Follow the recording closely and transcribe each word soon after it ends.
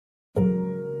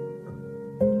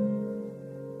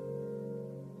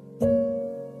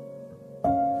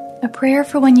Prayer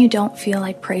for when you don't feel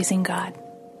like praising God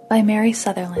by Mary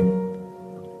Sutherland.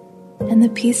 And the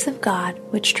peace of God,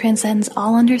 which transcends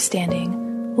all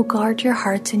understanding, will guard your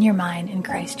hearts and your mind in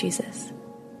Christ Jesus.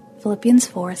 Philippians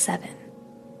 4:7.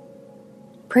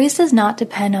 Praise does not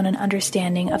depend on an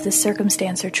understanding of the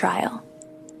circumstance or trial.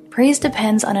 Praise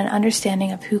depends on an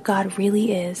understanding of who God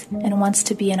really is and wants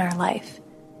to be in our life,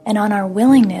 and on our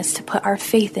willingness to put our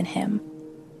faith in Him.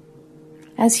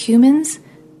 As humans,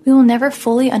 we will never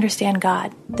fully understand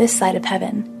God this side of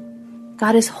heaven.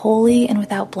 God is holy and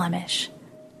without blemish.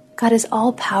 God is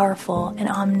all-powerful and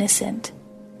omniscient.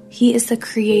 He is the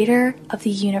creator of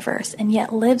the universe and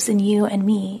yet lives in you and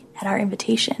me at our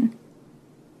invitation.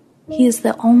 He is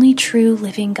the only true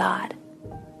living God.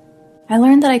 I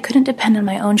learned that I couldn't depend on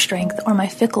my own strength or my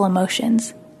fickle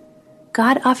emotions.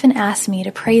 God often asked me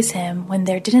to praise Him when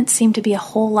there didn't seem to be a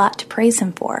whole lot to praise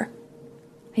Him for.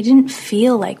 I didn't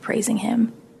feel like praising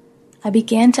Him. I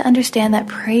began to understand that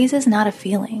praise is not a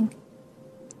feeling.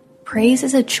 Praise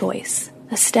is a choice,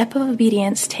 a step of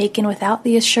obedience taken without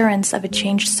the assurance of a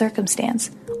changed circumstance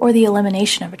or the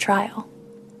elimination of a trial.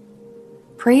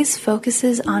 Praise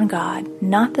focuses on God,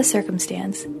 not the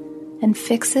circumstance, and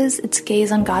fixes its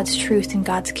gaze on God's truth and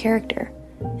God's character,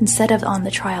 instead of on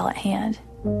the trial at hand.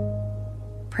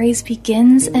 Praise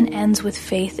begins and ends with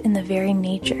faith in the very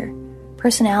nature,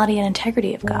 personality, and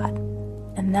integrity of God,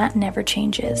 and that never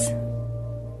changes.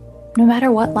 No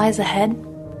matter what lies ahead,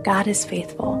 God is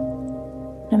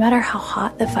faithful. No matter how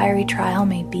hot the fiery trial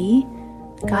may be,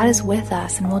 God is with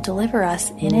us and will deliver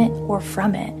us in it or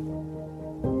from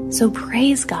it. So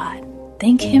praise God.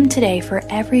 Thank Him today for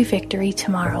every victory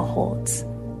tomorrow holds.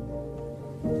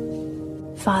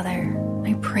 Father,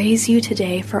 I praise You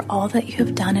today for all that You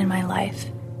have done in my life.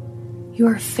 You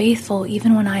are faithful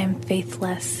even when I am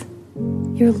faithless.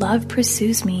 Your love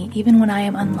pursues me even when I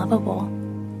am unlovable.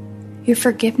 Your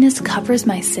forgiveness covers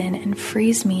my sin and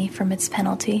frees me from its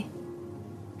penalty.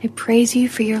 I praise You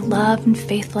for Your love and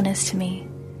faithfulness to me.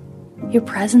 Your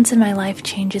presence in my life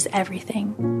changes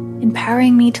everything,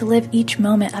 empowering me to live each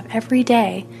moment of every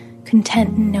day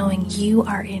content in knowing You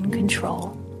are in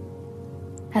control.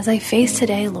 As I face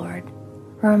today, Lord,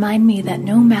 remind me that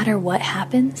no matter what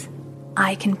happens,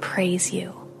 I can praise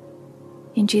You.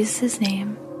 In Jesus'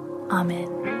 name,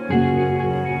 Amen.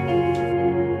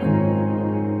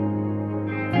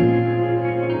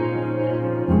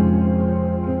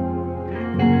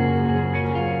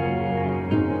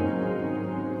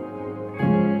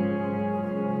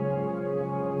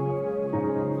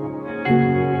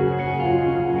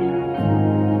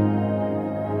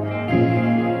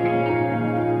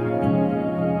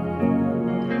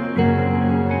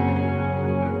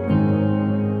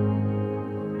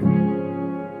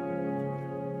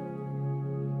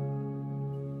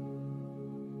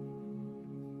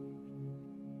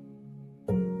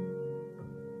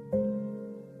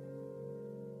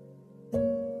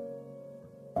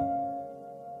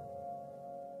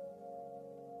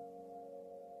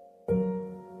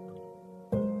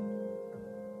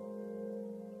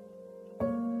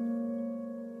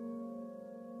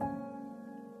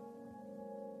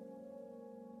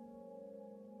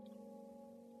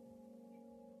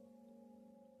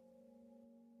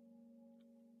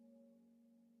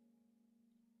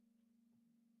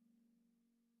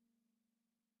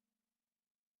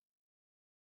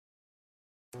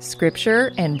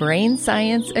 Scripture and brain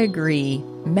science agree.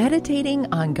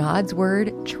 Meditating on God's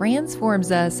Word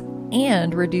transforms us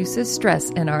and reduces stress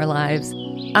in our lives.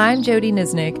 I'm Jody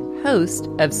Nisnik, host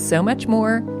of So Much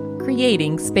More,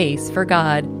 Creating Space for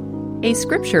God, a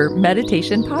scripture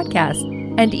meditation podcast.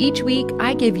 And each week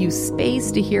I give you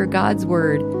space to hear God's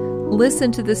Word,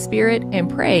 listen to the Spirit, and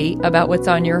pray about what's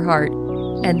on your heart.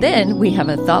 And then we have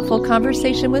a thoughtful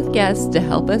conversation with guests to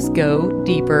help us go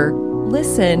deeper.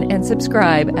 Listen and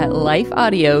subscribe at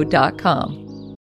lifeaudio.com.